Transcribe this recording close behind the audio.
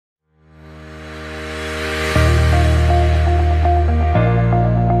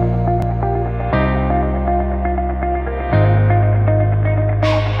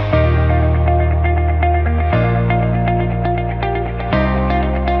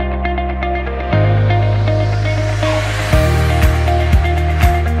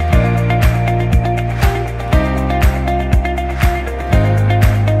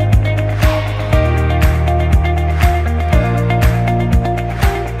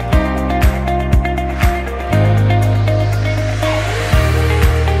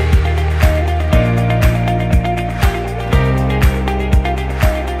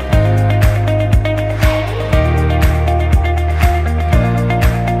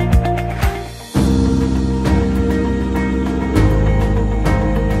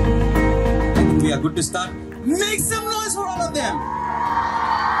to start. Make some noise for all of them.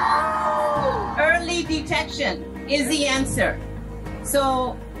 Early detection is the answer.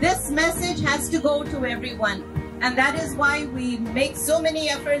 So this message has to go to everyone. And that is why we make so many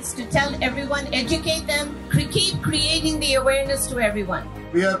efforts to tell everyone, educate them, keep creating the awareness to everyone.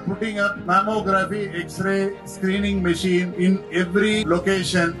 We are putting up mammography X-ray screening machine in every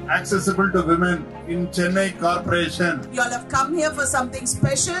location accessible to women in Chennai Corporation. You all have come here for something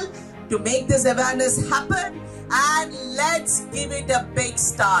special to make this awareness happen, and let's give it a big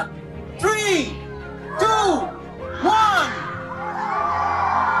start. 3, 2, 1.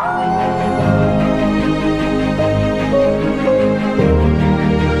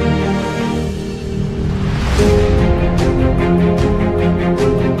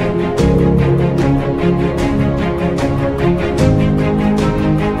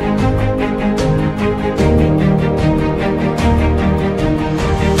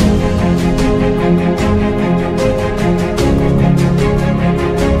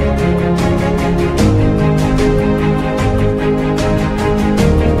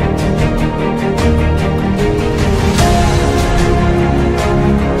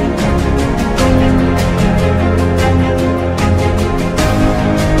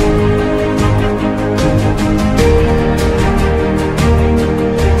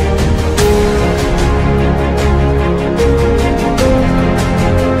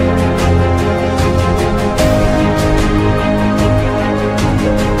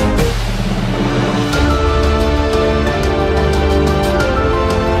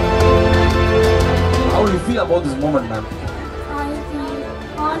 About this moment, ma'am.